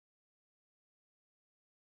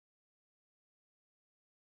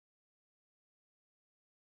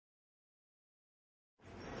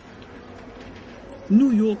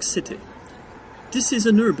New York City. This is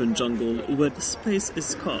an urban jungle where the space is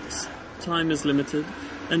scarce, time is limited,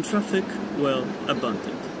 and traffic, well,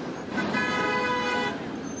 abundant.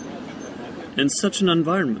 In such an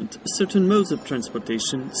environment, certain modes of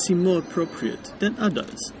transportation seem more appropriate than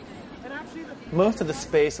others. Most of the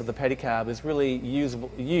space of the pedicab is really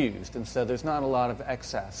used, and so there's not a lot of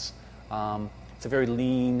excess. It's a very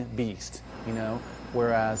lean beast, you know,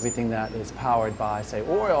 whereas everything that is powered by, say,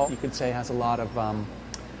 oil, you could say has a lot of,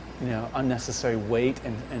 unnecessary weight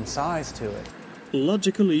and size to it.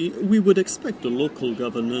 Logically, we would expect the local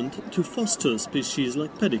government to foster species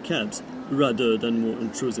like pedicabs rather than more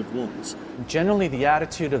intrusive ones. Generally, the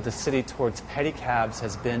attitude of the city towards pedicabs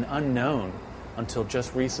has been unknown until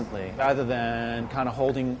just recently, rather than kind of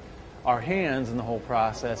holding our hands in the whole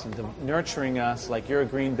process and nurturing us like, you're a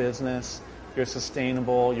green business, you're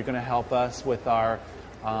sustainable, you're going to help us with our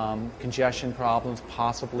congestion problems,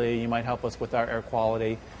 possibly, you might help us with our air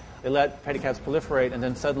quality. They let pedicabs proliferate, and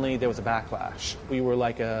then suddenly there was a backlash. We were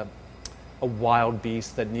like a wild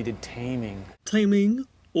beast that needed taming. Taming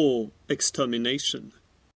or extermination?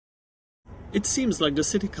 It seems like the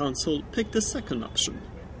City Council picked the second option.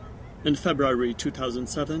 In February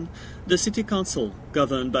 2007, the City Council,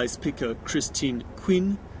 governed by Speaker Christine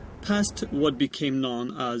Quinn, passed what became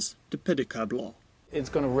known as the Pedicab Law. It's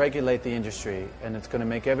going to regulate the industry, and it's going to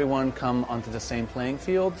make everyone come onto the same playing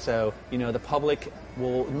field. So, the public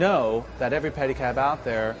will know that every pedicab out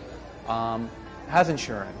there has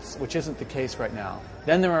insurance, which isn't the case right now.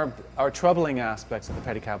 Then there are troubling aspects of the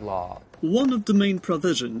pedicab law. One of the main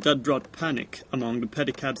provisions that brought panic among the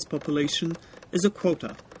pedicab's population is a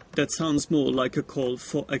quota that sounds more like a call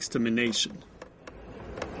for extermination.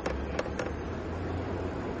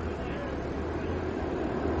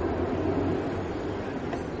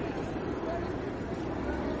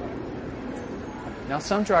 Now,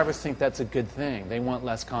 some drivers think that's a good thing. They want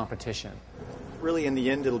less competition. Really, in the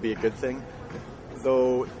end, it'll be a good thing,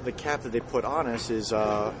 though the cap that they put on us is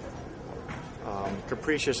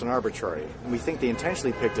capricious and arbitrary. We think they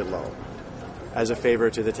intentionally picked it low as a favor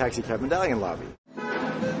to the taxi cab medallion lobby.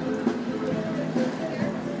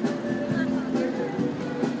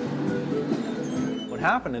 What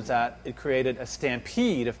happened is that it created a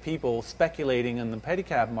stampede of people speculating in the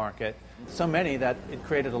pedicab market, so many that it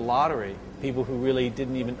created a lottery. People who really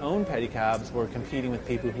didn't even own pedicabs were competing with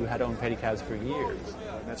people who had owned pedicabs for years.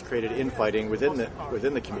 And that's created infighting within the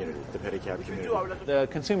community, the pedicab community. The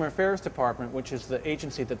Consumer Affairs Department, which is the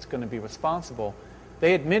agency that's going to be responsible,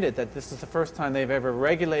 they admitted that this is the first time they've ever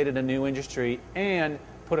regulated a new industry and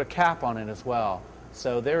put a cap on it as well.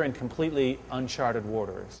 So they're in completely uncharted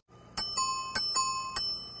waters.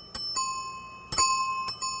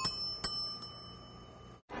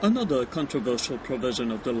 Another controversial provision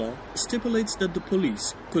of the law stipulates that the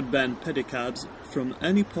police could ban pedicabs from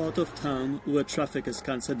any part of town where traffic is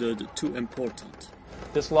considered too important.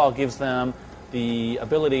 This law gives them the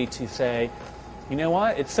ability to say, you know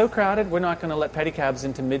what, it's so crowded, we're not going to let pedicabs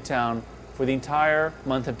into Midtown for the entire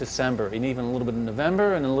month of December, and even a little bit of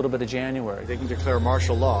November and a little bit of January. They can declare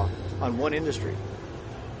martial law on one industry.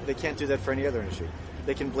 They can't do that for any other industry.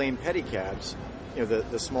 They can blame pedicabs,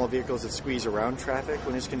 the small vehicles that squeeze around traffic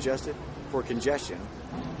when it's congested, for congestion.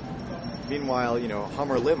 Meanwhile,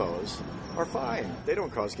 Hummer limos are fine. They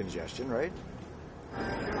don't cause congestion, right?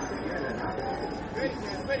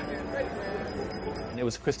 It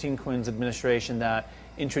was Christine Quinn's administration that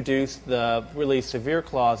introduced the really severe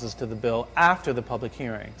clauses to the bill after the public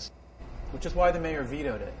hearings, which is why the mayor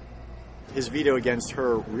vetoed it. His veto against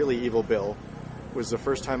her really evil bill was the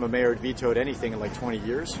first time a mayor had vetoed anything in like 20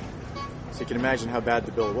 years. So you can imagine how bad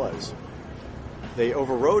the bill was. They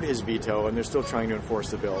overrode his veto, and they're still trying to enforce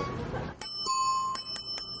the bill.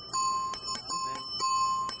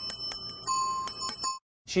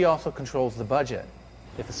 She also controls the budget.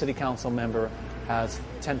 If a city council member has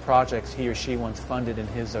 10 projects he or she wants funded in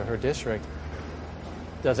his or her district,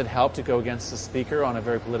 does it help to go against the speaker on a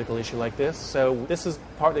very political issue like this? So this is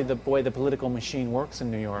partly the way the political machine works in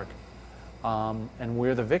New York, and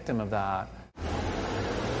we're the victim of that.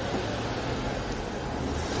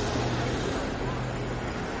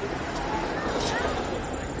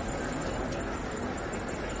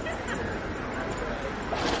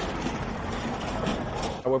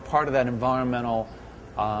 We're part of that environmental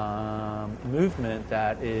movement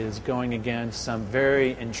that is going against some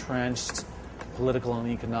very entrenched political and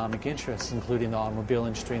economic interests, including the automobile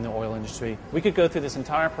industry and the oil industry. We could go through this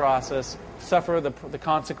entire process, suffer the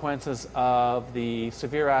consequences of the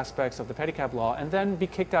severe aspects of the pedicab law, and then be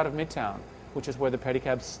kicked out of Midtown, which is where the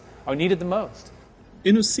pedicabs are needed the most.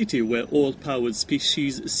 In a city where all-powered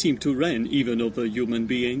species seem to reign even over human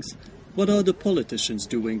beings, What are the politicians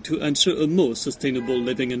doing to ensure a more sustainable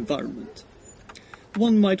living environment?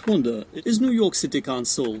 One might wonder, is New York City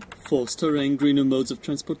Council fostering greener modes of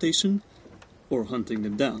transportation or hunting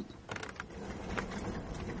them down?